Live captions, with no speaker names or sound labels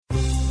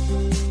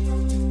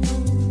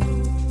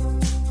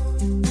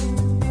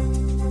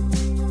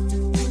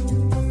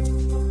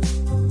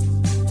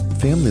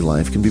family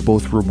life can be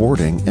both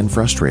rewarding and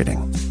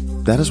frustrating.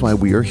 That is why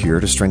we are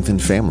here to strengthen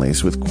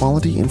families with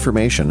quality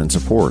information and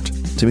support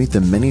to meet the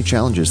many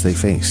challenges they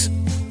face.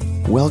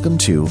 Welcome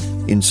to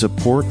In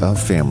Support of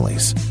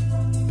Families.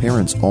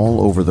 Parents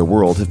all over the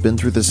world have been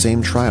through the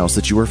same trials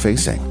that you are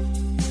facing.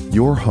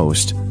 Your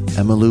host,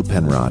 Emmalou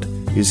Penrod,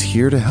 is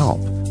here to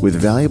help with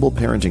valuable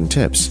parenting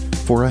tips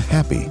for a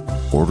happy,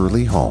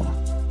 orderly home.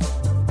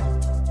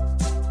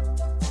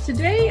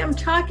 Today I'm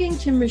talking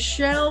to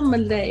Michelle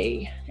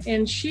Millay,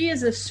 and she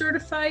is a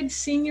certified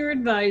senior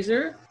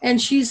advisor,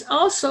 and she's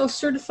also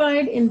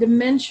certified in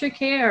dementia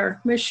care.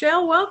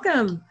 Michelle,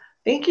 welcome.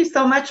 Thank you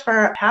so much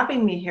for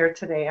having me here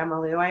today,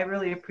 Emmalou. I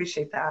really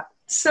appreciate that.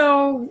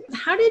 So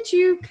how did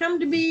you come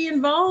to be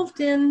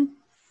involved in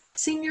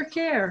senior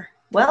care?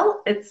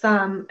 Well, it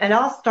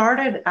all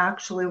started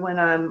actually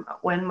when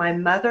my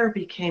mother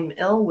became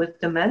ill with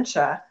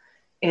dementia,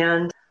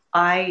 and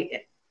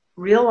I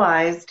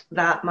realized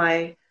that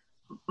my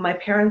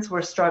parents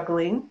were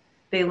struggling.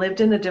 They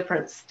lived in a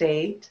different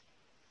state.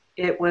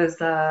 It was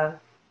a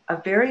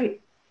very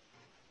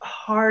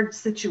hard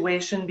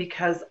situation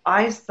because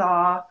I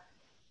saw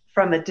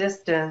from a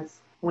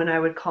distance when I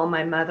would call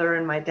my mother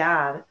and my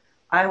dad,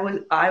 I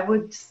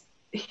would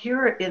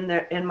hear it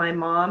in my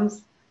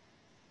mom's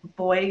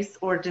voice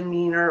or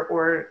demeanor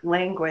or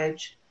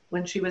language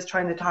when she was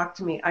trying to talk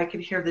to me. I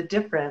could hear the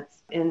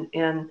difference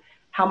in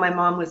how my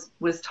mom was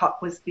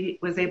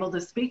able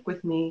to speak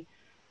with me,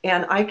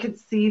 and I could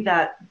see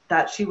that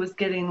she was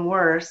getting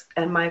worse,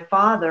 and my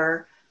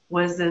father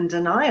was in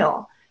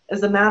denial.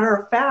 As a matter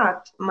of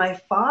fact, my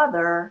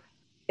father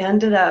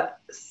ended up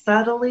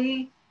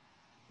subtly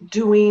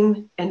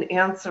doing and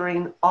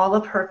answering all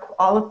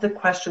of the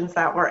questions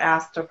that were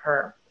asked of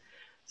her.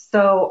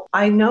 So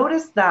I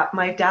noticed that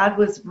my dad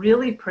was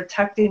really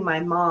protecting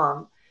my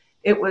mom.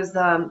 It was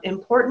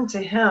important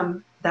to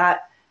him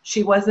that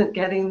she wasn't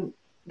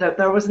that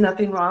there was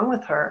nothing wrong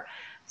with her.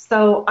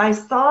 So I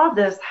saw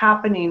this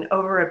happening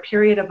over a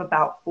period of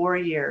about 4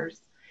 years.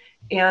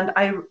 And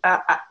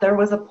there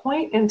was a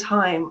point in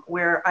time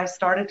where I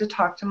started to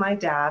talk to my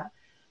dad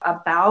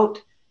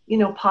about,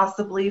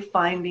 possibly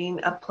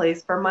finding a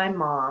place for my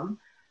mom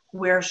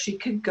where she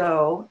could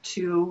go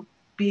to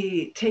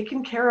be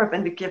taken care of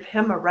and to give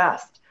him a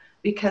rest,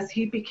 because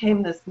he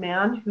became this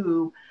man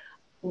who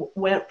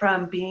went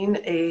from being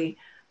a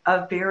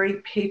very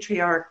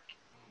patriarch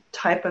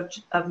type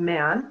of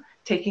man,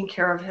 taking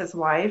care of his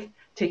wife,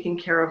 taking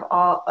care of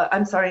all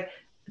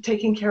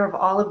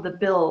of the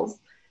bills,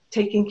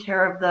 taking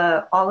care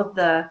of all of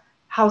the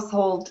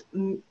household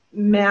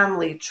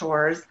manly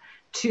chores,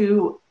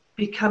 to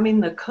becoming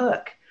the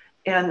cook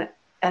and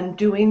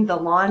doing the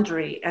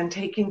laundry and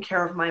taking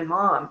care of my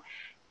mom,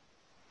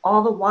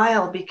 all the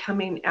while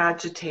becoming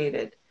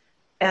agitated,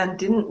 and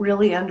didn't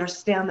really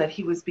understand that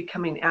he was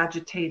becoming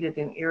agitated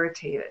and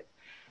irritated.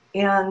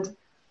 And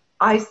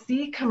I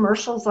see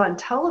commercials on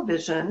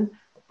television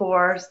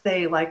for,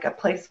 say, like A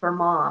Place for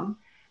Mom.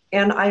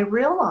 And I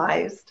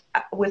realized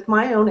with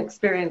my own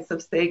experience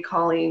of, say,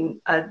 calling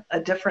a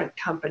different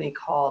company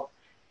called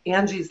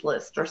Angie's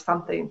List or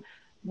something,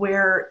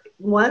 where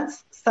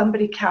once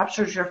somebody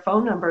captures your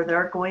phone number,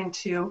 they're going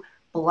to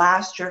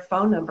blast your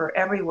phone number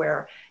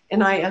everywhere.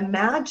 And I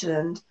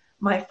imagined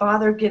my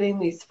father getting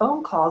these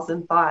phone calls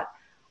and thought,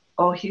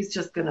 oh, he's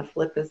just going to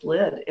flip his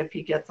lid if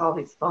he gets all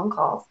these phone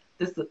calls.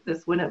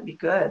 This wouldn't be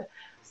good.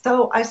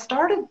 So I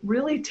started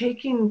really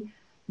taking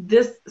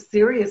this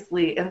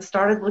seriously and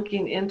started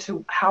looking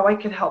into how I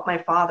could help my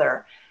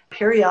father,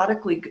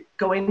 periodically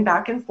going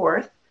back and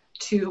forth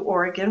to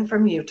Oregon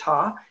from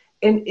Utah.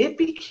 And it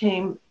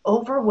became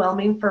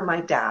overwhelming for my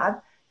dad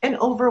and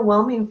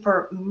overwhelming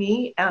for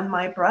me and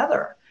my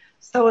brother.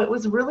 So it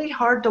was really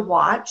hard to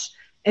watch.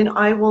 And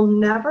I will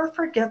never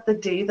forget the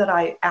day that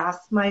I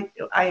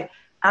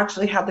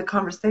actually had the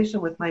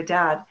conversation with my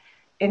dad.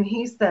 And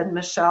he said,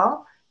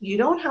 Michelle, you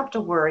don't have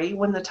to worry.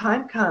 When the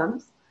time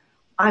comes,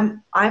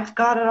 I've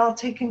got it all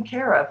taken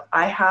care of.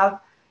 I have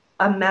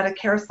a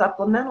Medicare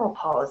supplemental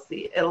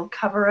policy. It'll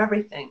cover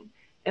everything.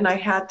 And I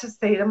had to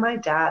say to my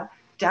dad,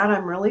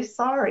 I'm really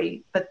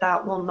sorry, but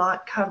that will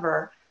not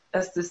cover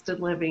assisted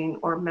living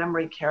or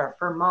memory care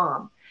for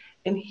mom.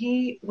 And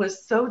he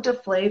was so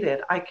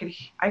deflated. I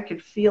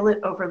could feel it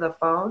over the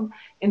phone,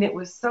 and it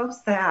was so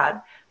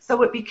sad.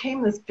 So it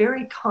became this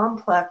very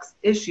complex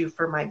issue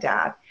for my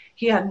dad.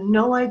 He had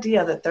no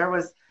idea that there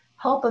was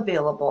help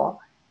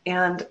available.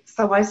 And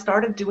so I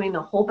started doing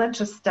a whole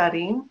bunch of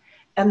studying,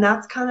 and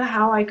that's kind of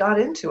how I got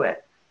into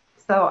it.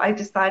 So I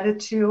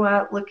decided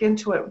to look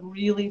into it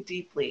really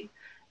deeply.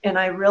 And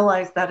I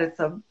realized that it's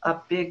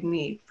a big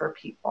need for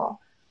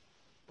people.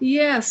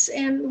 Yes.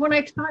 And when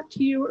I talked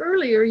to you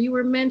earlier, you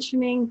were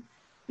mentioning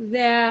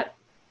that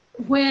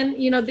when,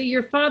 that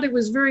your father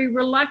was very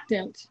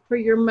reluctant for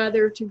your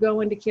mother to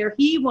go into care.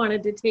 He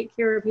wanted to take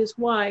care of his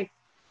wife,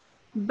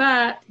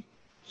 but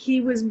he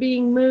was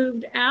being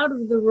moved out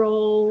of the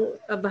role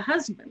of a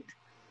husband.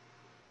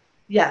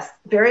 Yes,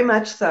 very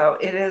much so.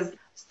 It is.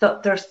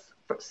 So there's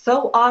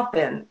so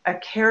often a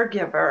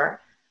caregiver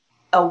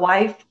a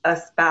wife, a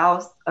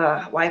spouse,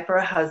 a wife or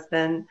a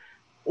husband,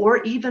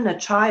 or even a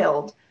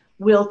child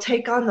will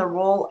take on the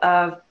role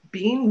of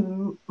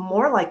being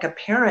more like a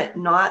parent,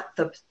 not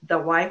the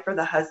wife or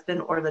the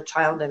husband or the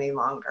child any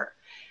longer.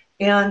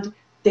 And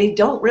they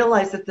don't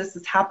realize that this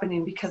is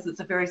happening because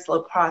it's a very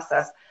slow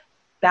process.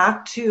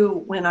 Back to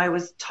when I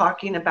was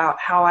talking about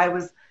how I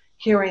was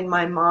hearing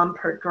my mom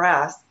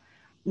progress,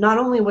 not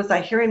only was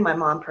I hearing my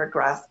mom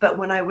progress, but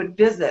when I would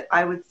visit,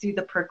 I would see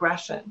the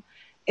progression.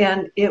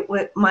 And it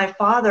would, my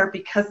father,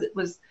 because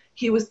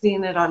he was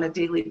seeing it on a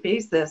daily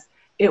basis,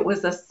 it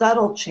was a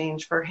subtle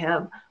change for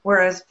him,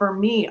 whereas for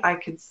me, I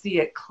could see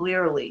it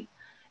clearly.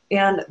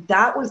 And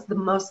that was the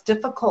most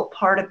difficult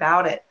part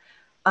about it.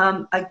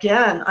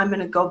 Again, I'm going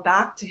to go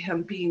back to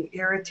him being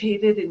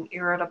irritated and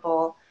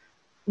irritable,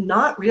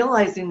 not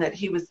realizing that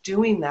he was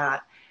doing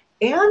that.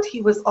 And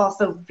he was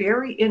also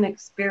very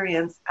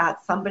inexperienced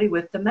at somebody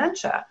with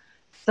dementia.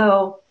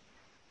 So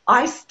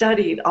I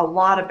studied a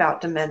lot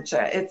about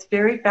dementia. It's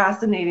very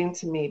fascinating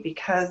to me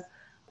because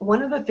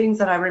one of the things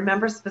that I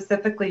remember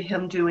specifically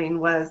him doing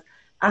was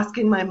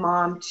asking my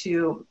mom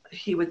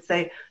he would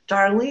say,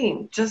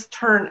 Darlene, just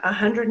turn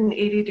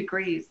 180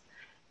 degrees.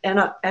 And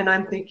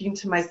I'm thinking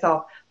to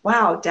myself,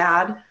 wow,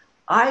 Dad,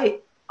 my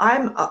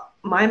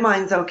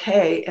mind's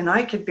okay, and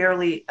I could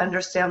barely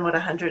understand what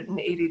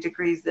 180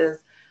 degrees is.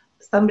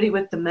 Somebody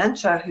with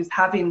dementia who's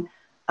having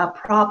a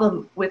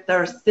problem with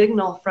their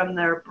signal from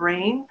their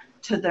brain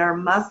to their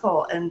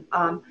muscle and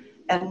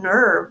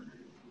nerve,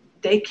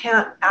 they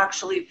can't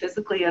actually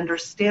physically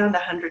understand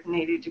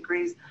 180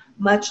 degrees,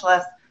 much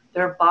less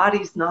their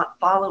body's not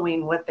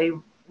following what they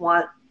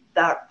want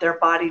their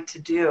body to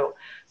do.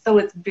 So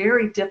it's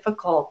very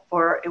difficult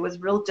it was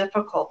real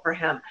difficult for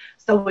him.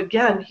 So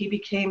again,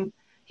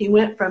 he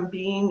went from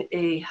being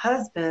a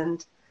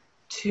husband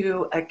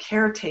to a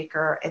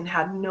caretaker and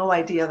had no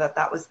idea that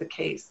that was the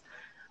case.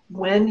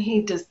 When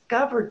he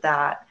discovered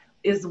that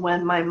is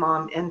when my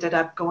mom ended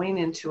up going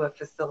into a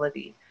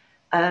facility.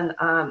 And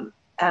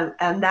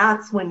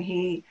that's when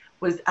he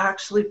was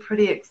actually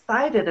pretty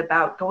excited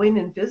about going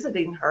and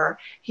visiting her.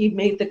 He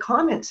made the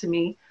comment to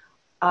me,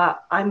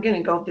 I'm going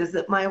to go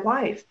visit my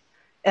wife.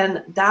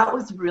 And that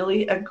was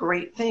really a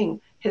great thing.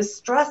 His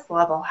stress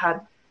level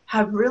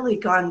had really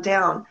gone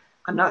down.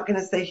 I'm not going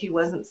to say he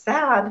wasn't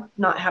sad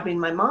not having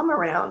my mom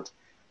around,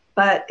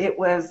 but it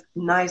was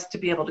nice to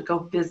be able to go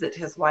visit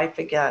his wife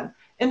again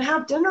and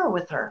have dinner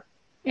with her.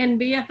 And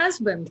be a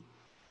husband.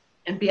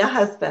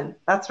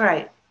 That's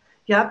right.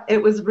 Yep,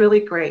 it was really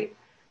great.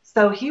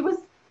 So he was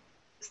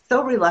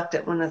so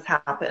reluctant when this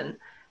happened.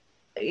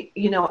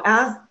 You know,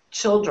 as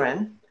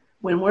children,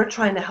 when we're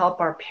trying to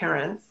help our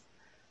parents,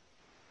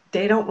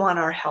 they don't want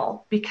our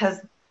help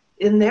because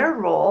in their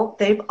role,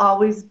 they've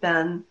always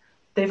known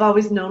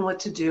what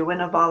to do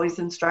and have always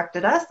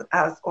instructed us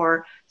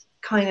or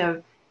kind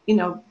of,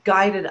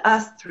 guided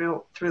us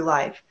through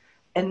life.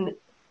 And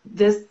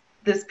this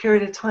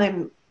period of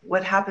time,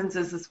 what happens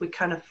is we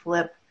kind of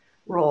flip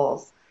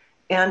roles.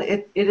 And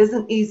it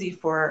isn't easy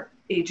for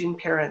aging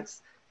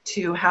parents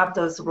to have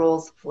those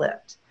roles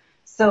flipped.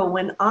 So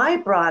when I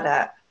brought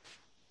up,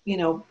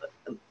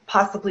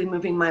 possibly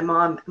moving my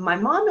mom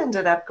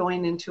ended up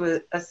going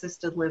into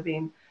assisted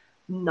living,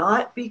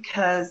 not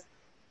because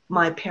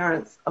my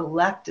parents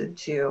elected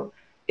to,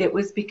 it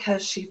was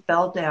because she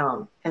fell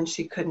down and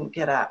she couldn't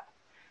get up.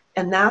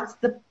 And that's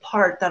the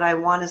part that I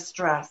want to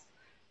stress.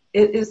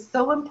 It is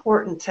so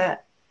important to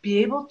be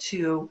able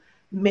to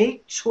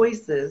make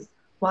choices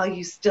while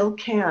you still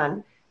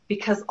can,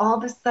 because all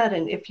of a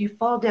sudden, if you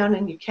fall down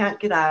and you can't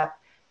get up,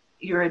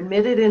 you're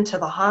admitted into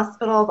the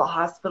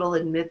hospital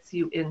admits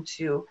you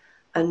into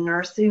a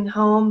nursing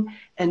home,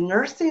 and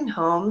nursing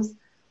homes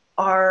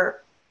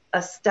are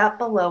a step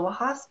below a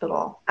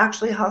hospital.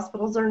 Actually,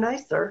 hospitals are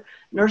nicer.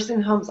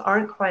 Nursing homes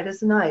aren't quite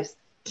as nice,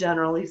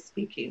 generally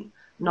speaking,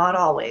 not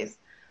always.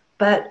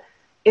 But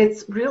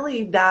it's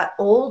really that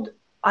old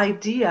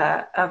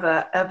idea of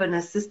an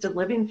assisted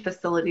living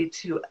facility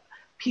to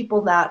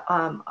people that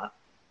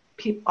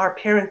our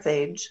parents'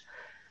 age.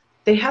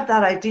 They have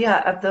that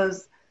idea of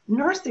those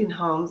nursing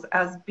homes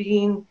as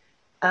being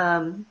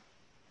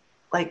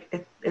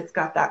it's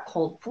got that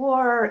cold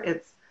floor,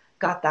 it's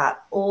got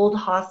that old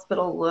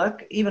hospital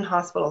look. Even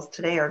hospitals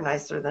today are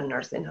nicer than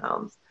nursing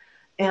homes.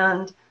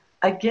 And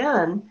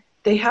again,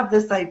 they have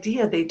this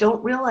idea, they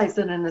don't realize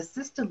that an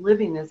assisted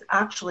living is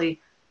actually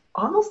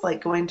almost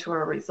like going to a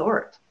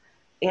resort.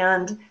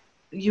 And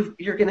you're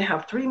going to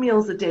have 3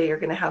 meals a day. You're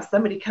going to have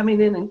somebody coming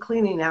in and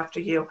cleaning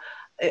after you,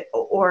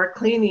 or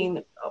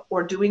cleaning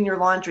or doing your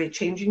laundry,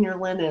 changing your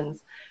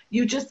linens.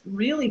 You just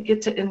really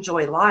get to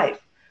enjoy life.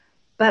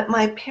 But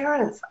my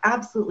parents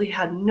absolutely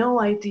had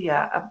no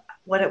idea of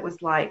what it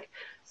was like.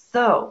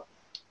 So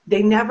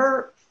they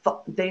never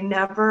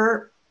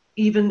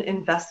even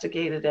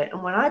investigated it.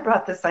 And when I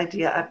brought this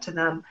idea up to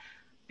them,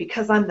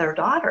 because I'm their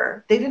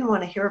daughter, they didn't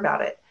want to hear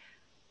about it.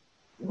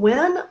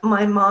 When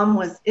my mom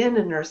was in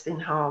a nursing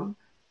home,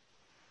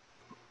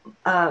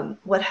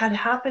 what had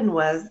happened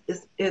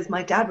is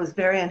my dad was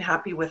very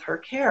unhappy with her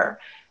care.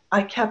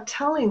 I kept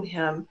telling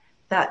him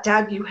that,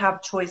 Dad, you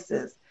have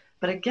choices.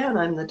 But again,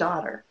 I'm the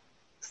daughter.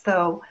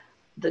 So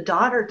the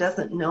daughter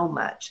doesn't know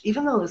much,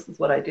 even though this is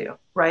what I do,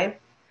 right?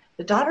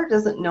 The daughter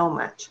doesn't know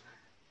much.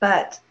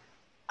 But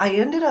I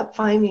ended up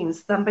finding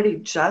somebody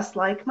just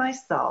like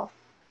myself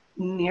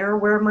near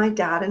where my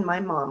dad and my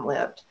mom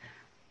lived.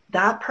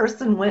 That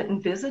person went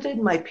and visited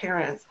my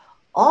parents.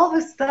 All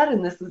of a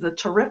sudden, this is a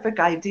terrific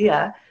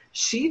idea.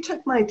 She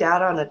took my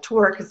dad on a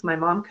tour because my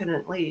mom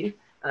couldn't leave.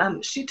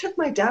 She took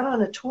my dad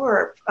on a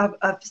tour of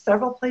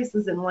several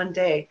places in one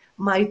day.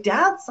 My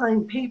dad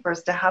signed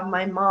papers to have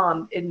my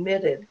mom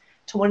admitted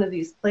to one of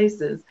these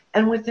places.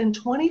 And within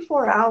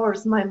 24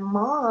 hours, my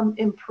mom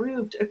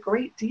improved a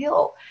great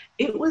deal.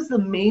 It was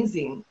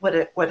amazing what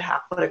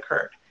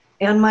occurred.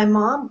 And my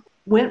mom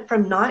went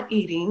from not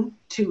eating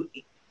to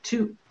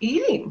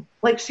eating.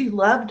 Like, she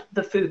loved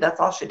the food. That's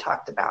all she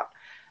talked about.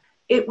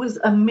 It was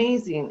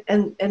amazing.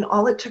 And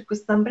all it took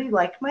was somebody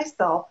like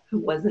myself, who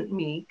wasn't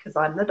me because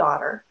I'm the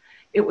daughter.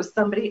 It was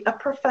somebody, a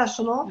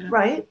professional,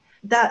 right,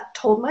 that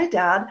told my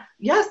dad,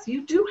 yes,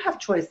 you do have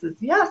choices.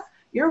 Yes,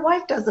 your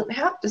wife doesn't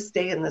have to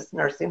stay in this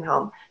nursing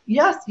home.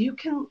 Yes, you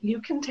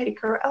can take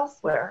her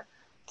elsewhere.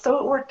 So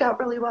it worked out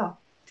really well.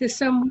 To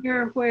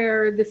somewhere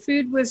where the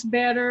food was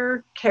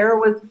better. Care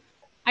was.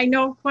 I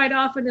know quite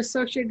often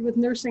associated with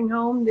nursing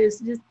home, there's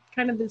just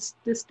kind of this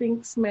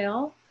distinct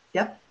smell.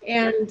 Yep.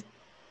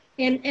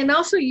 And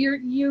also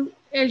you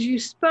as you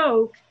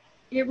spoke,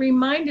 it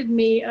reminded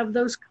me of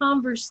those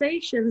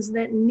conversations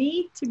that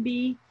need to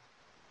be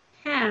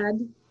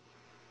had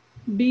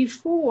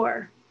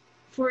before.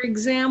 For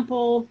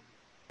example,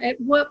 at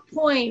what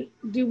point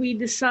do we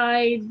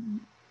decide,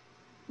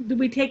 do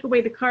we take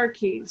away the car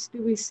keys?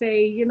 Do we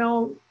say,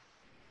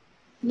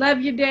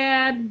 love you,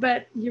 Dad,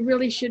 but you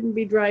really shouldn't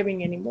be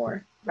driving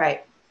anymore?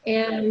 Right.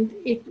 And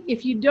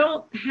if you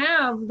don't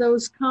have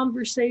those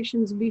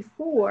conversations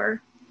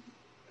before,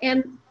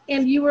 and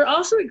you were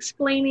also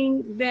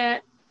explaining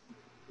that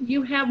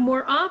you have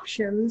more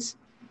options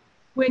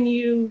when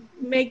you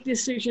make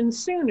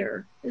decisions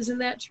sooner. Isn't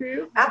that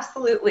true?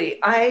 Absolutely.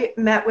 I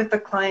met with a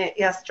client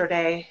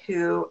yesterday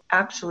who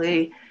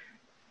actually,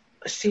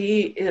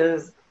 she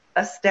is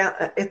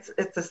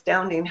it's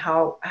astounding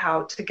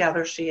how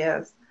together she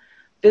is.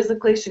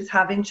 Physically, she's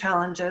having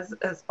challenges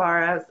as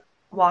far as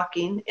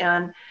walking.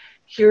 And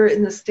here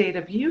in the state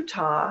of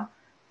Utah,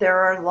 there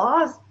are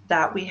laws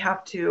that we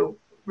have to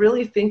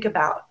really think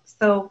about.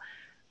 So,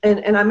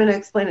 and I'm going to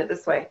explain it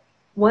this way.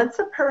 Once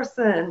a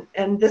person,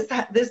 and this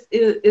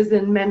is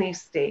in many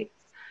states,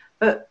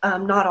 but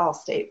not all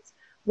states.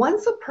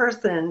 Once a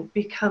person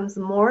becomes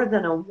more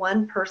than a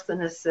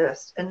one-person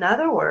assist, in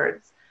other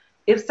words,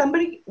 if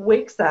somebody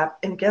wakes up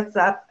and gets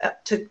up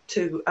to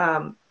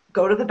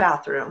go to the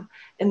bathroom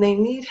and they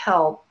need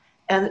help,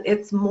 and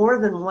it's more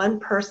than one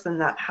person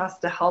that has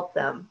to help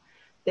them,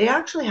 they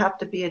actually have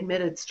to be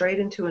admitted straight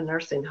into a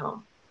nursing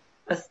home,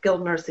 a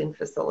skilled nursing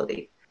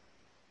facility.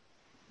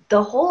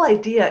 The whole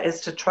idea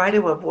is to try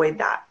to avoid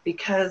that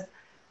because,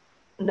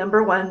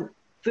 number one,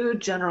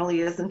 food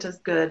generally isn't as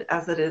good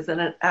as it is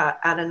at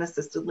an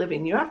assisted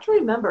living. You have to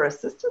remember,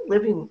 assisted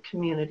living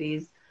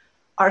communities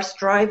are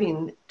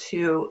striving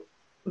to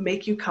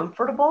make you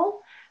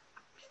comfortable,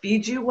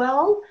 feed you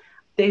well.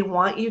 They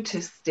want you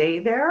to stay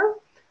there.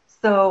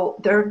 So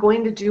they're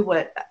going to do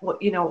what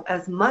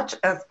as much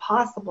as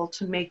possible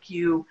to make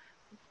you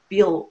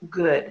feel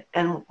good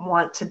and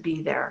want to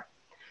be there.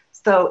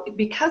 So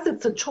because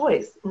it's a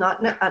choice,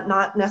 not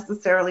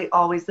necessarily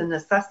always a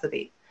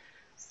necessity.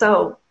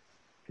 So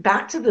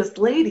back to this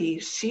lady,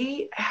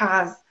 she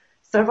has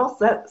several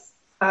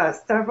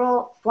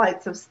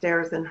flights of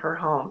stairs in her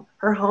home.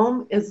 Her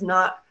home is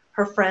not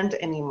her friend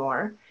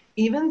anymore,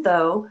 even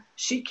though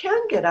she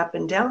can get up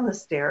and down the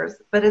stairs,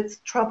 but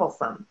it's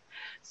troublesome.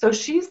 So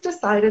she's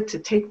decided to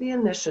take the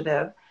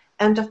initiative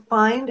and to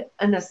find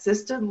an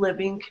assisted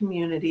living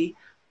community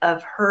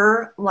of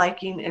her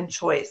liking and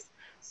choice.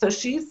 So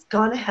she's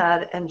gone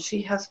ahead and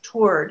she has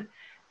toured.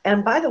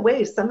 And by the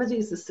way, some of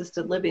these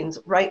assisted livings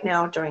right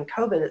now during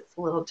COVID, it's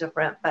a little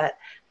different, but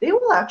they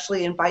will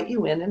actually invite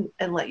you in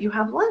and let you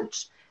have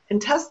lunch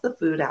and test the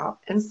food out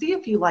and see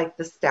if you like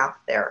the staff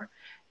there.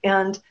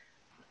 And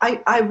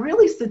I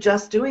really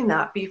suggest doing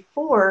that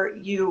before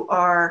you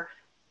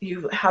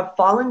have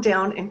fallen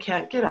down and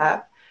can't get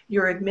up,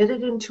 you're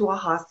admitted into a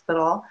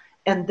hospital,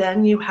 and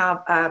then you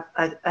have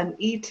an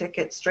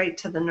e-ticket straight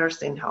to the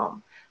nursing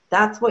home.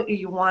 That's what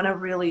you want to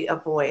really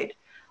avoid.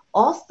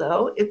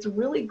 Also, it's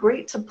really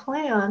great to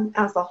plan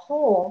as a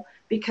whole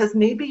because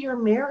maybe you're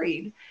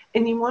married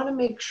and you want to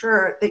make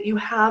sure that you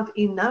have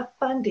enough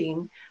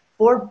funding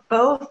for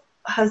both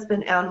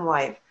husband and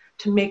wife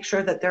to make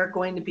sure that they're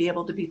going to be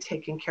able to be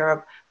taken care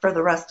of for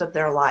the rest of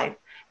their life.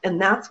 And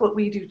that's what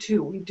we do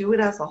too. We do it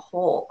as a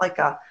whole, like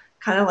a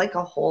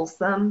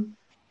wholesome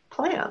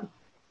plan.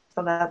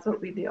 So that's what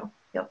we do.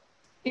 Yep.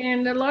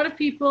 And a lot of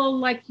people,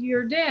 like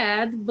your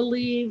dad,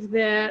 believe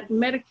that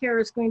Medicare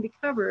is going to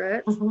cover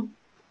it, mm-hmm.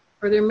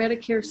 or their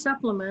Medicare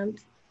supplement,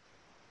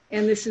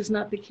 and this is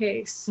not the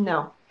case.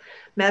 No.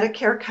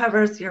 Medicare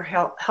covers your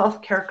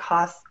health care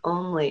costs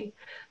only.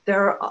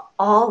 there are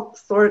all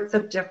sorts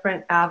of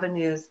different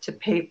avenues to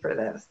pay for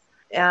this.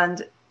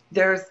 And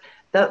there's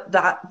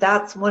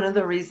that's one of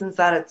the reasons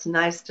that it's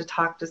nice to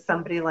talk to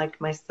somebody like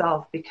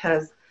myself,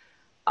 because,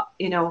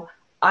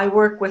 I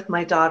work with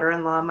my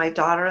daughter-in-law. My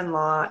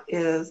daughter-in-law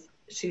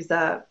she's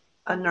a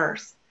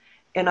nurse.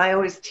 And I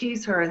always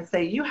tease her and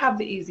say, you have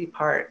the easy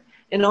part.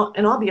 And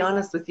I'll be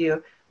honest with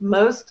you,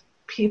 most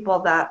people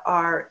that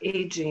are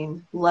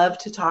aging love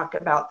to talk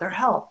about their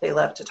health. They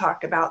love to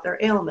talk about their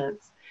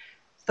ailments.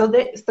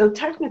 So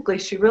technically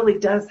she really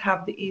does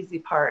have the easy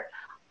part.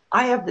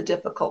 I have the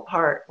difficult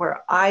part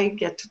where I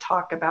get to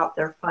talk about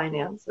their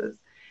finances.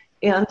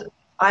 And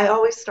I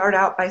always start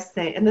out by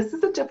saying, and this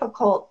is a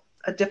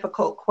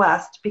difficult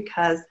quest,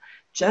 because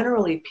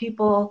generally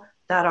people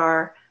that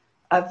are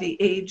of the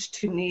age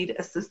to need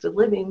assisted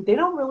living, they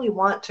don't really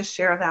want to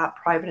share that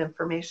private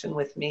information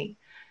with me.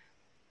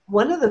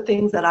 One of the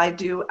things that I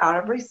do out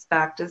of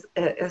respect is,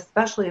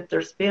 especially if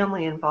there's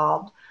family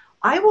involved,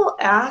 I will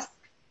ask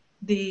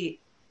the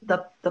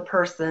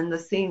person, the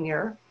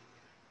senior,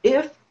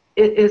 if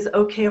it is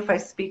okay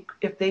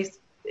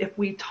if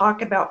we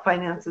talk about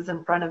finances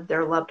in front of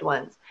their loved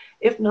ones.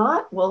 If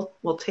not,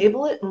 we'll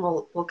table it and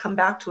we'll come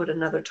back to it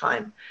another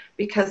time,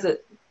 because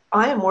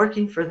I am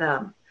working for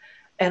them,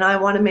 and I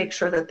want to make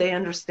sure that they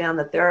understand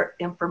that their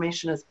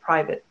information is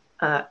private.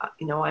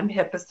 I'm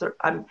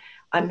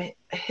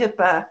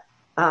HIPAA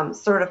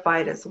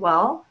certified as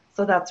well,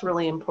 so that's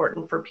really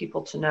important for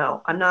people to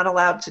know. I'm not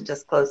allowed to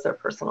disclose their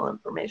personal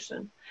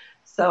information,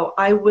 so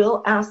I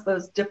will ask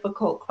those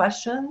difficult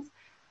questions.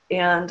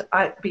 And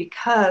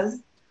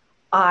because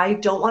I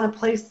don't want to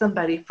place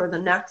somebody for the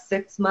next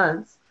 6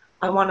 months,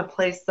 I want to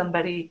place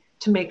somebody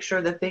to make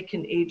sure that they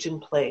can age in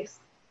place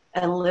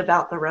and live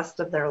out the rest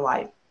of their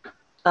life,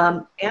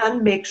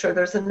 and make sure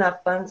there's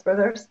enough funds for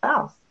their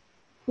spouse.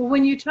 Well,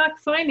 when you talk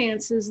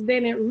finances,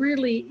 then it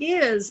really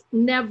is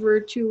never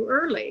too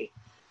early.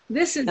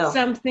 This is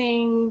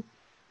something,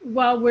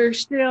 while we're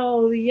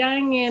still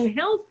young and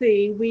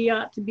healthy, we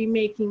ought to be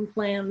making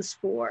plans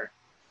for.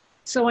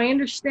 So I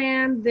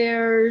understand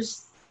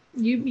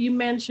you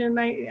mentioned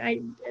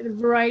a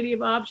variety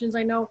of options.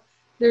 I know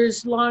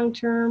there's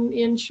long-term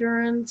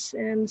insurance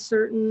and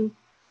certain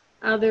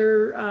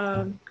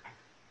other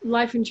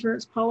life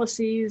insurance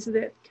policies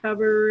that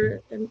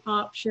cover an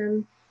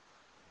option.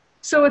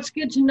 So it's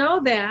good to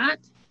know that,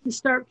 to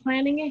start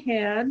planning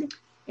ahead.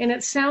 And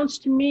it sounds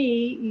to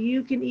me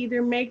you can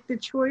either make the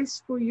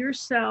choice for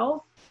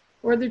yourself,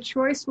 or the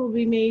choice will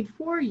be made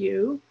for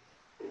you,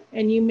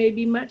 and you may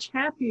be much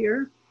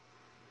happier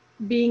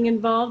being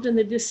involved in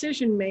the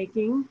decision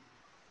making.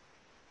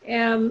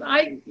 And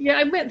I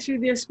went through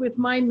this with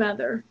my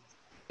mother.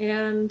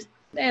 And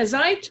as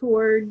I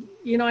toured,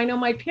 I know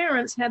my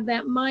parents had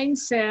that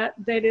mindset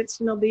that it's,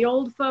 the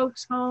old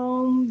folks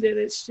home, that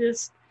it's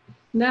just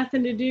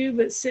nothing to do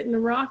but sit in a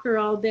rocker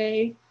all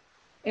day.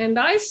 And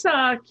I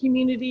saw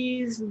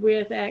communities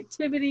with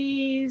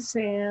activities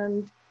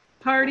and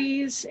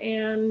parties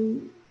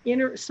and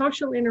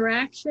social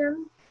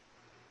interaction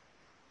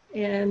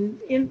and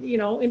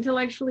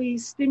intellectually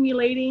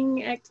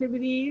stimulating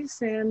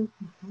activities. And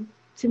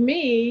to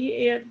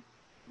me,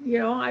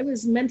 I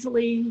was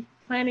mentally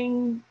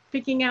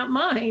picking out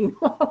mine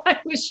while I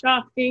was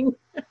shopping.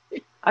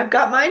 I've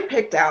got mine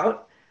picked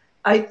out.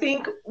 I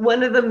think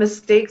one of the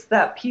mistakes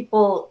that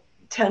people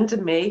tend to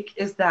make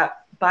is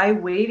that by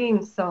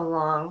waiting so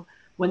long,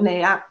 when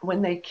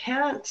they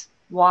can't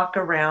walk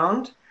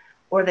around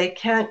or they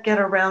can't get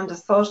around to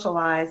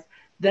socialize,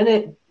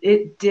 then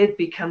it did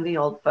become the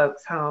old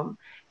folks' home.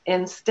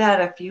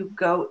 Instead, if you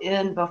go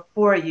in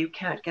before you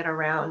can't get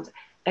around,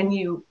 and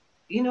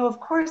of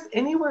course,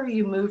 anywhere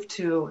you move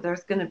to,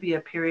 there's going to be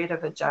a period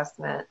of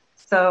adjustment.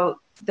 So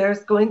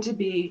there's going to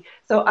be,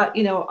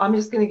 I'm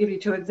just going to give you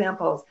 2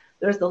 examples.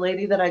 There's the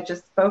lady that I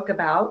just spoke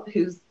about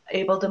who's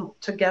able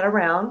to get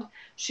around.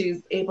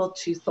 She's able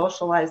to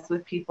socialize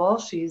with people.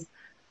 She's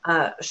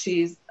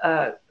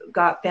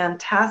got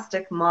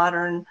fantastic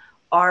modern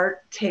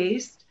art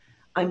taste.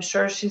 I'm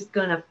sure she's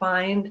going to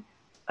find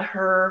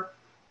her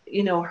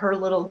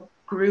little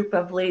group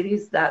of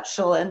ladies that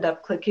she'll end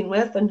up clicking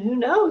with. And who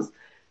knows,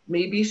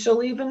 maybe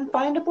she'll even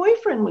find a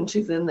boyfriend when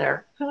she's in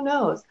there. Who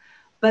knows?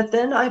 But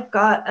then I've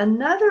got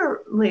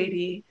another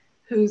lady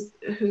who's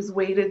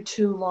waited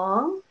too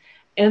long.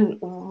 And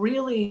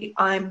really,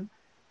 I'm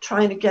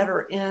trying to get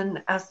her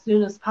in as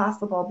soon as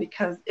possible,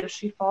 because if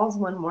she falls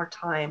one more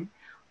time,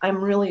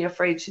 I'm really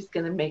afraid she's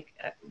going to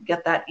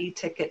get that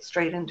e-ticket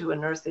straight into a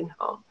nursing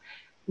home.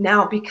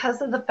 Now,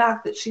 because of the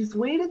fact that she's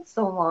waited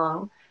so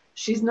long,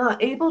 she's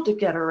not able to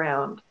get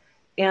around,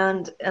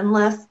 and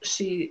unless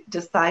she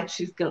decides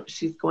she's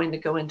going to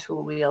go into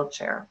a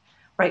wheelchair.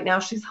 Right now,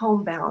 she's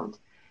homebound,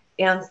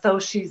 and so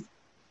she's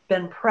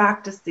been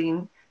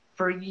practicing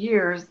for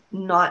years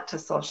not to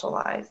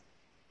socialize.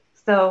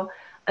 So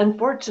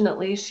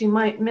unfortunately, she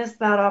might miss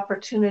that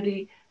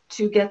opportunity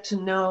to get to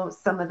know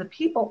some of the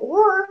people,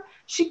 or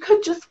she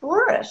could just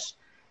flourish.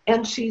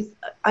 And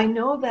I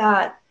know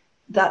that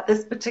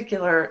this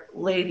particular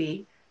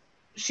lady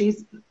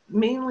she's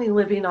mainly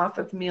living off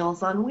of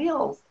Meals on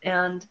Wheels.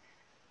 And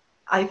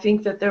I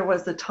think that there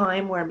was a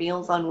time where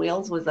Meals on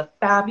Wheels was a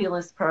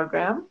fabulous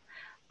program,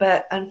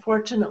 but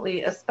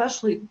unfortunately,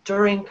 especially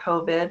during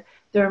COVID,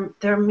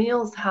 their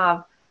meals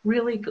have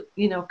really,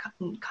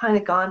 kind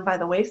of gone by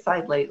the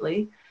wayside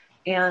lately.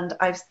 And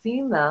I've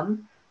seen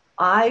them.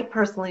 I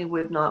personally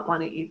would not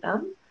want to eat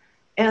them.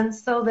 And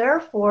so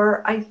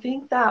therefore, I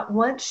think that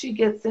once she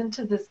gets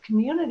into this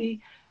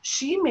community,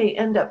 she may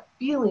end up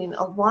feeling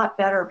a lot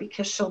better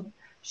because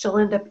she'll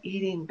end up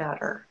eating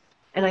better.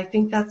 And I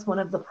think that's one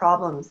of the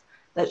problems,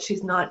 that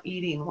she's not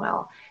eating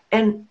well.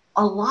 And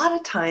a lot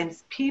of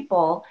times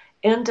people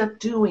end up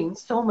doing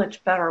so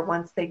much better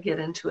once they get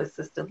into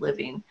assisted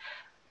living.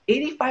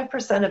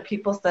 85% of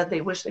people said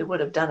they wish they would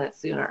have done it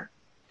sooner.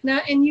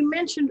 Now, and you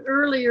mentioned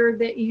earlier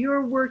that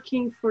you're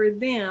working for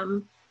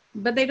them,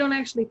 but they don't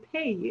actually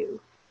pay you.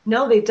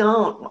 No, they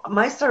don't.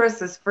 My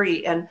service is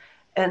free. And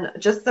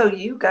just so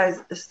you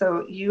guys,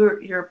 so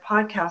your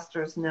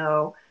podcasters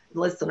know,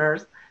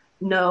 listeners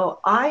know,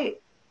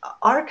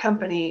 our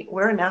company,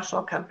 we're a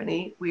national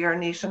company. We are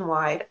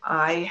nationwide.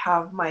 I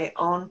have my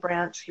own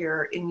branch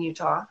here in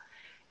Utah.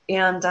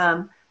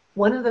 And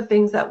one of the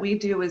things that we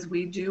do is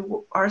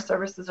our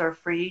services are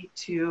free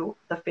to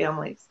the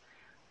families.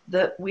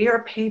 We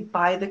are paid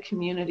by the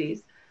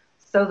communities.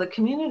 So the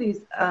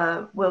communities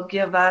will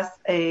give us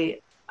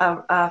a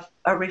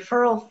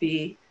referral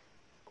fee,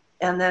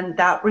 and then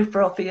that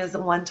referral fee is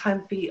a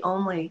one-time fee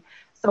only.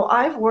 So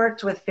I've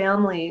worked with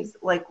families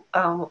like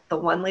the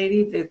one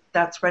lady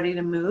that's ready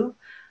to move.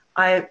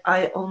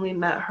 I only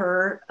met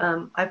her.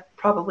 I've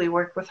probably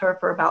worked with her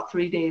for about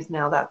 3 days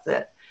now. That's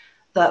it.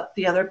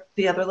 The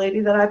other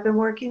lady that I've been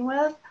working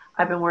with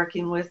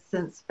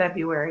since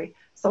February.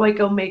 So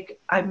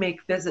I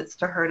make visits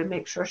to her to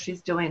make sure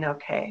she's doing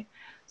okay.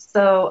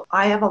 So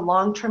I have a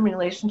long-term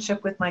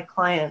relationship with my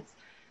clients.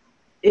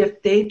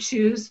 If they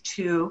choose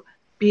to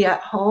be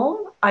at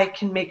home, I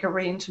can make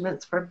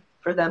arrangements for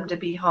them to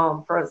be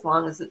home for as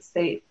long as it's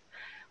safe.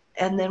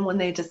 And then when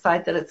they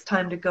decide that it's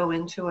time to go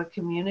into a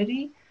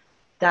community,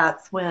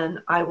 that's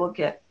when I will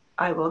get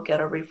a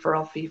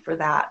referral fee for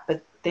that.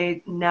 But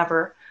I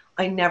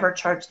never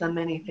charge them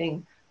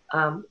anything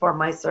for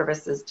my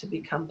services to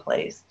become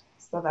placed.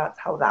 So that's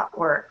how that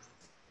works.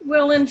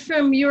 Well, and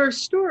from your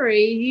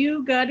story,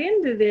 you got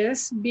into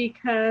this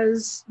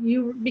because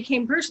you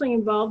became personally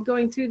involved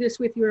going through this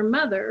with your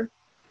mother.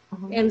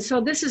 Mm-hmm. And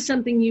so this is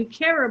something you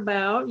care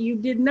about. You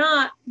did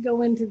not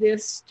go into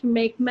this to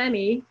make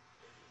money.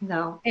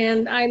 No.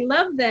 And I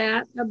love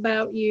that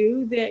about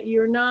you, that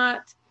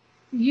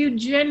you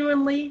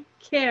genuinely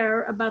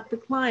care about the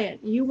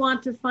client. You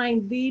want to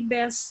find the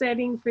best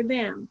setting for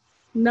them,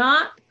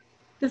 not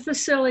the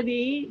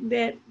facility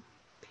that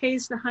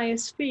pays the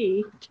highest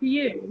fee to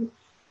you,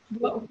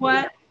 but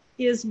what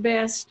is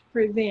best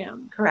for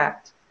them.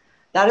 Correct.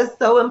 That is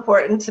so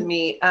important to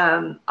me.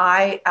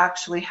 I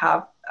actually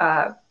have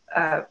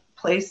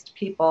placed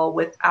people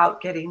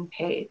without getting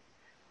paid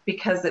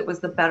because it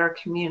was the better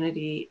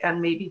community, and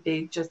maybe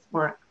they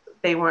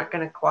weren't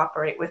going to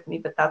cooperate with me,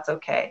 but that's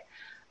okay.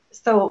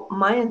 So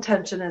my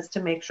intention is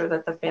to make sure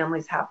that the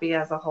family's happy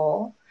as a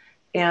whole.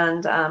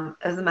 And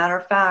as a matter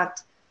of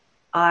fact,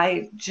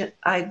 I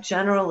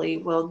generally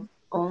will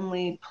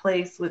only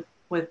place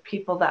with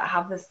people that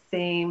have the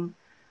same,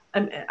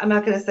 I'm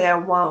not going to say I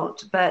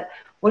won't, but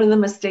one of the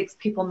mistakes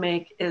people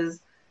make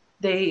is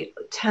they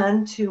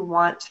tend to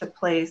want to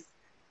place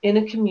in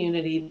a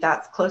community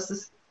that's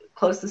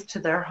closest to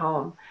their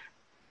home.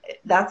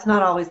 That's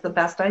not always the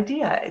best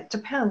idea. It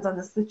depends on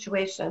the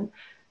situation.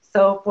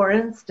 So for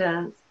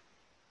instance,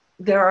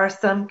 there are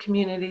some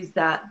communities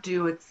that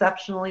do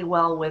exceptionally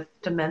well with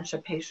dementia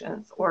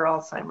patients or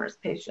Alzheimer's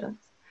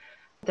patients.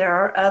 There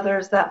are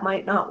others that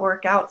might not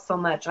work out so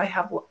much. I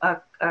have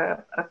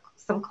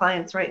some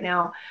clients right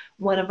now.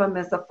 One of them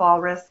is a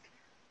fall risk.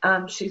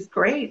 She's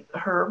great.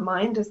 Her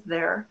mind is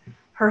there.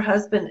 Her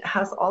husband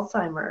has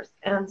Alzheimer's.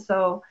 And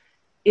so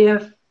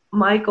if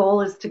my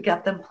goal is to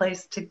get them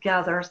placed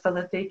together so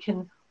that they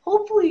can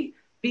hopefully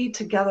be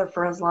together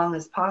for as long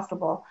as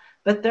possible,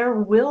 but there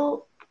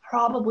will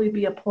probably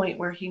be a point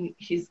where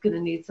he's going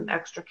to need some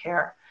extra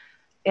care.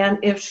 And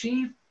if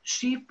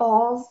she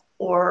falls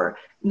or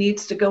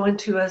needs to go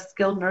into a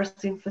skilled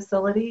nursing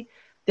facility,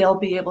 they'll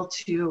be able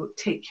to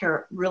take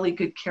really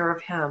good care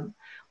of him,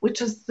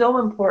 which is so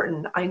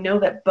important. I know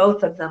that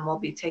both of them will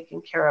be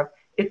taken care of.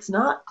 It's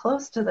not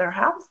close to their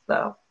house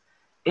though.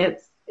 They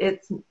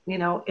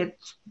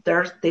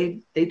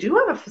do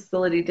have a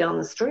facility down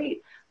the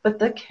street, but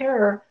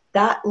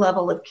that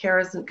level of care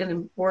isn't going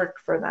to work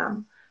for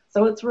them.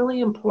 So it's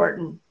really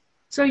important.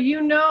 So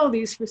you know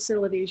these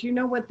facilities, you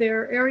know what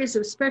their areas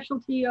of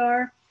specialty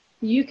are.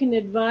 You can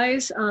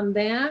advise on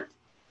that.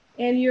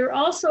 And you're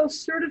also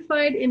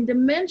certified in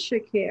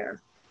dementia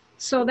care.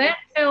 So that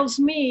tells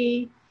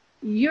me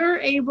you're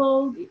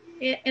able,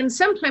 and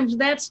sometimes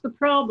that's the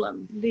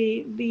problem.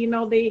 The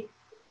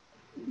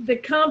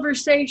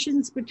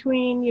conversations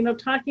between,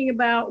 talking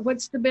about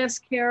what's the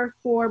best care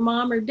for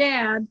mom or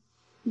dad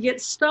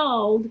gets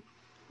stalled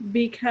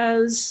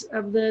because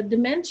of the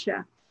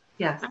dementia.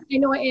 Yes. You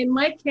know, in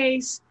my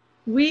case,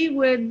 we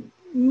would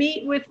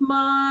meet with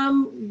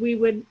mom, we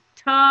would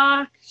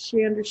talk,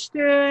 she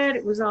understood,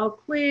 it was all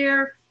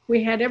clear,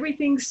 we had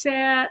everything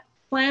set,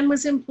 plan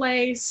was in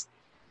place,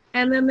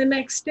 and then the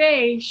next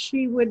day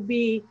she would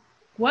be,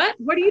 what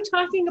are you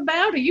talking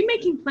about? Are you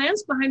making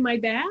plans behind my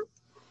back?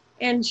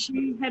 And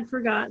she had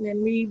forgotten,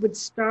 and we would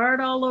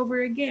start all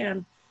over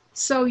again.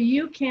 So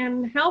you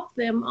can help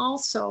them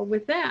also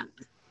with that.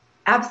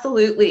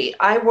 Absolutely.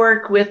 I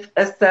work with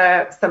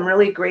some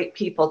really great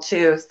people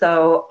too.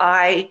 So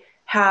I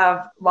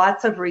have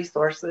lots of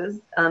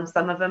resources.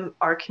 Some of them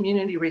are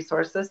community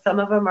resources. Some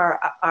of them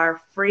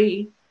are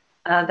free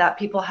that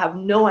people have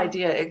no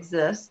idea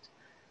exist.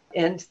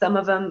 And some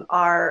of them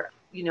are,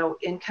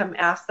 income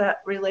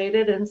asset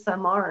related, and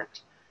some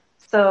aren't.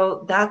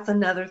 So that's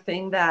another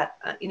thing that,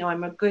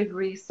 I'm a good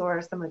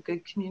resource. I'm a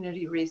good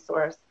community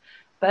resource.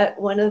 But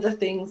one of the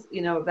things,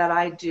 that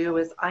I do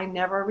is I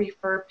never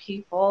refer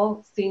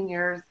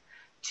seniors,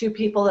 to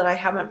people that I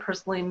haven't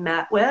personally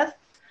met with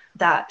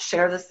that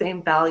share the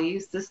same value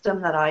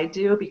system that I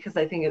do, because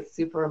I think it's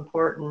super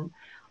important.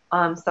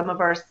 Some of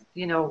our,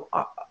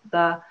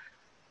 the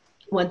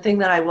one thing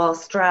that I will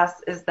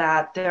stress is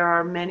that there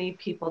are many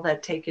people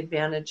that take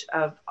advantage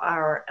of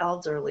our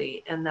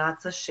elderly, and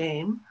that's a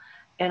shame.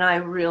 And I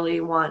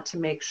really want to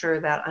make sure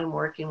that I'm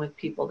working with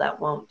people that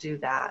won't do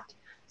that.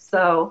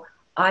 So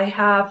I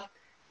have,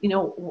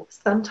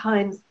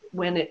 sometimes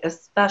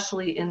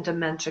especially in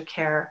dementia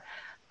care,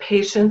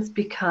 patients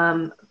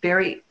become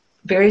very,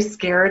 very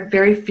scared,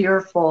 very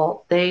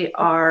fearful. They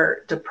are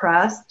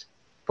depressed,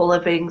 full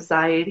of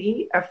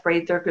anxiety,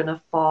 afraid they're going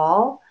to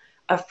fall,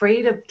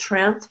 afraid of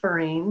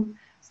transferring.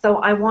 So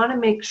I want to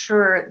make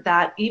sure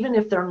that even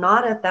if they're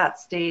not at that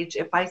stage,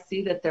 if I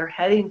see that they're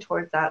heading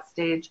towards that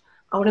stage,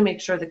 I want to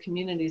make sure the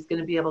community is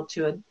going to be able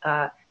to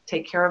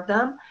take care of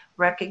them,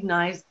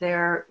 recognize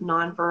their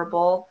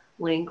nonverbal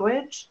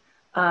language.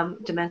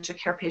 Dementia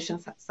care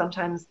patients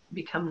sometimes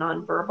become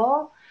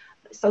nonverbal.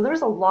 So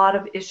there's a lot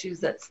of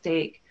issues at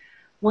stake.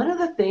 One of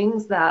the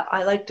things that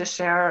I like to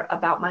share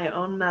about my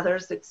own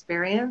mother's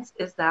experience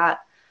is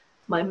that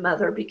my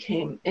mother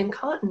became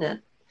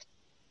incontinent.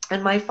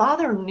 And my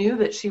father knew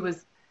that she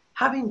was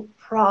having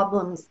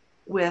problems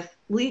with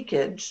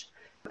leakage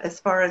as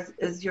far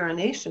as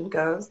urination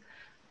goes,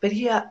 but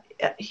he had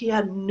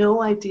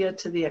no idea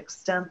to the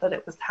extent that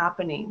it was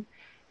happening.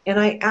 And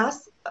I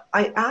ask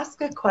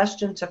a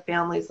question to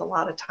families a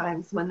lot of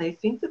times when they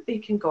think that they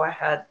can go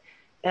ahead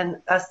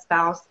and a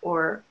spouse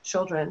or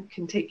children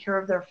can take care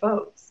of their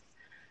folks.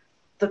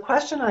 The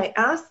question I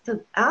ask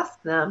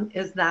them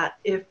is that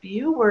if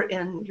you were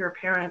in your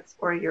parents'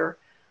 or your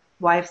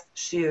wife's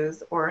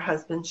shoes or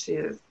husband's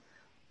shoes,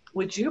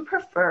 would you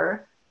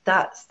prefer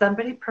that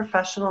somebody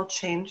professional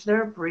change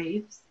their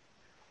briefs,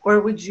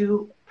 or would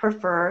you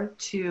prefer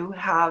to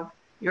have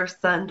your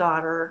son,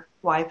 daughter,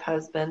 wife,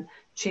 husband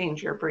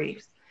change your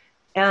briefs?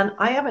 And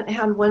I haven't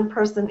had one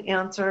person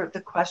answer the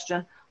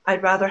question,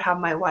 I'd rather have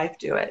my wife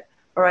do it,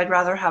 or I'd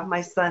rather have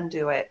my son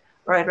do it,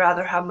 or I'd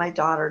rather have my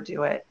daughter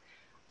do it.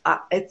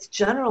 It's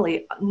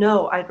generally,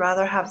 no, I'd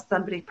rather have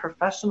somebody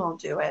professional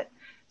do it.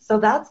 So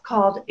that's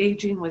called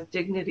aging with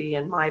dignity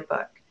in my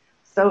book.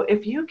 So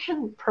if you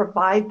can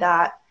provide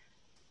that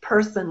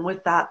person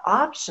with that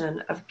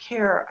option of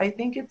care, I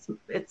think it's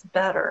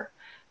better,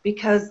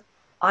 because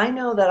I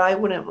know that I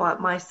wouldn't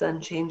want my son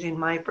changing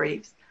my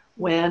briefs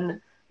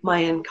when my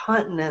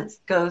incontinence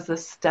goes a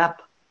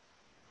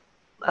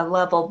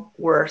level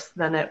worse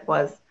than it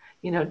was,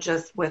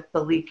 just with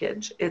the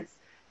leakage.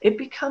 It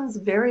becomes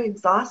very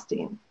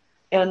exhausting,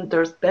 and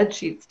there's bed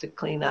sheets to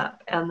clean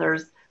up, and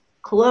there's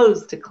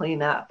clothes to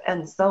clean up,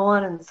 and so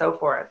on and so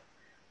forth.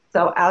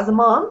 So as a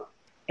mom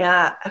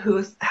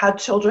who's had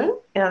children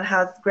and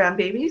has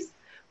grandbabies,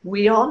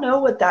 we all know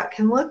what that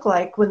can look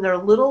like when they're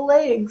little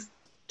legs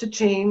to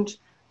change,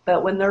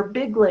 but when they're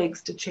big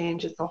legs to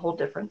change, it's a whole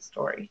different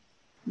story.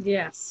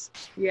 Yes.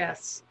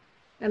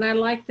 And I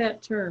like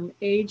that term,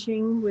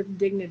 aging with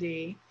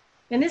dignity.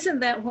 And isn't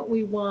that what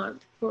we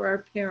want for our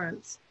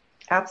parents?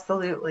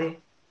 Absolutely.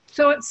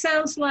 So it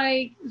sounds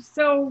like,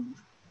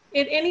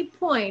 at any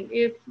point,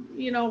 if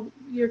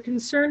you're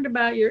concerned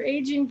about your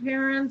aging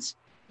parents,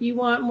 you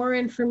want more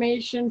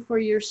information for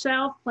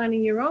yourself,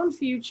 planning your own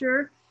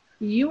future,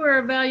 you are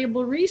a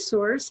valuable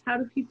resource. How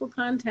do people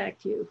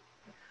contact you?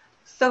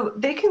 So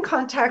they can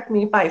contact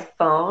me by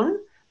phone.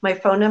 My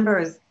phone number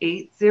is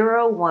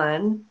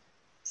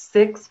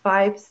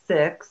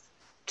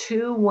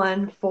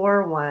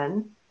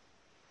 801-656-2141.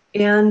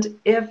 And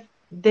if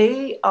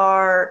they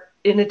are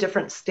in a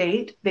different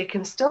state, they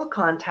can still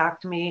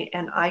contact me,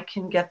 and I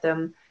can get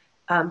them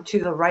to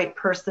the right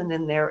person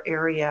in their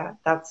area.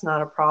 That's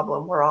not a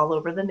problem. We're all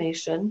over the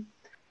nation.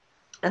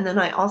 And then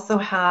I also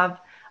have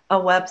a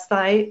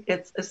website.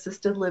 It's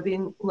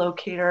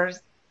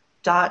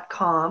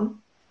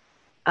assistedlivinglocators.com.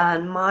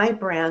 And my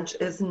branch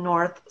is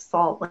North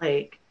Salt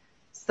Lake.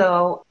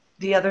 So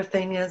the other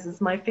thing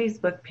is my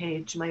Facebook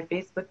page. My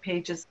Facebook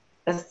page is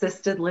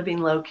Assisted Living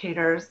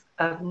Locators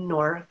of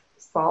North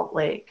Salt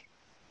Lake.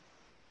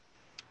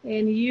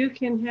 and you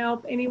can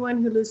help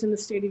anyone who lives in the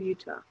state of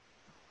Utah.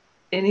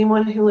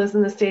 Anyone who lives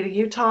in the state of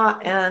Utah,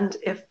 and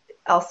if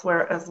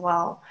elsewhere as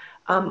well.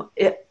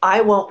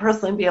 I won't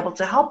personally be able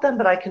to help them,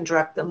 but I can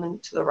direct them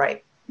into the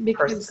right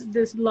Because person.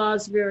 this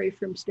laws vary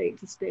from state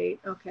to state.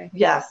 Okay.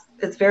 Yes,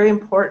 it's very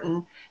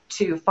important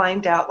to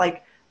find out,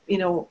 like,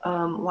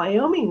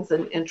 Wyoming's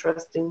an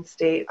interesting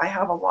state. I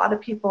have a lot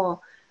of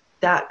people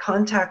that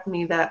contact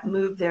me that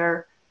move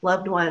their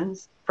loved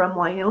ones from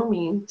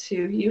Wyoming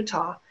to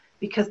Utah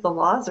because the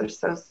laws are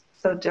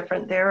so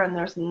different there, and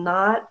there's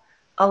not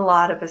a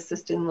lot of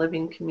assisted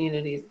living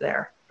communities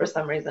there for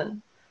some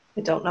reason.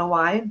 I don't know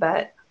why, but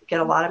I get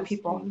a lot of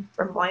people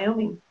from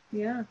Wyoming.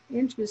 Yeah,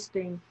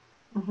 interesting.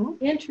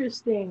 Mm-hmm.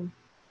 Interesting.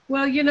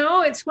 Well,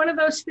 it's one of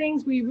those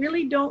things we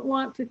really don't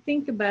want to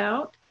think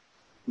about,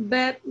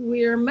 but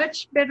we're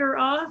much better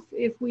off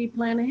if we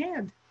plan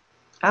ahead.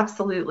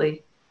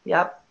 Absolutely.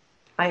 Yep,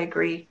 I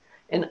agree.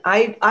 And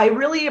I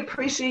really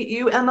appreciate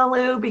you,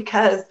 Emmalou,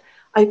 because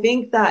I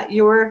think that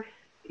you're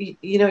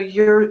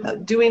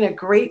doing a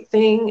great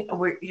thing.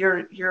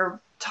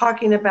 You're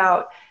talking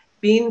about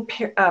being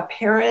a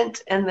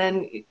parent and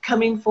then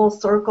coming full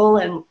circle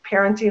and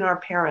parenting our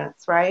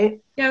parents,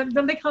 right? Yeah,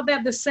 don't they call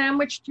that the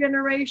sandwich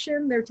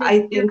generation? They're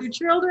taking care of their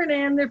children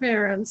and their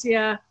parents.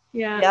 Yeah.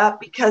 Yeah,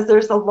 because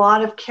there's a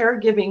lot of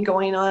caregiving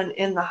going on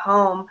in the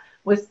home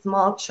with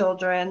small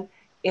children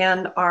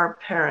and our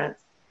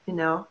parents,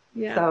 Yeah.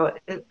 So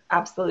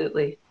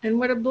absolutely. And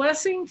what a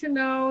blessing to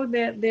know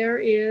that there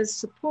is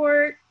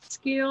support,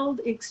 skilled,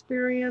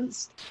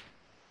 experienced.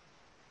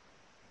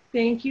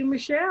 Thank you,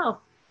 Michelle.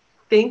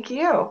 Thank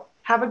you.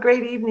 Have a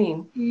great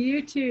evening.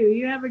 You too.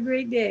 You have a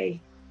great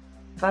day.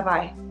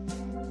 Bye-bye.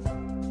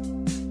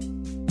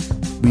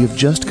 We have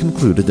just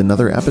concluded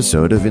another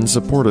episode of In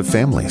Support of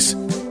Families.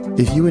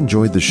 If you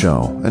enjoyed the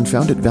show and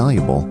found it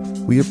valuable,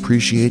 we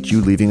appreciate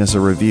you leaving us a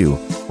review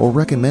or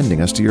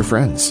recommending us to your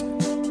friends.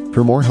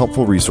 For more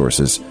helpful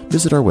resources,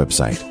 visit our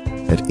website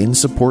at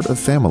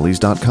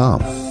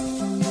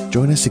insupportoffamilies.com.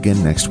 Join us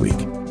again next week,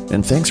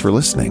 and thanks for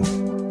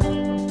listening.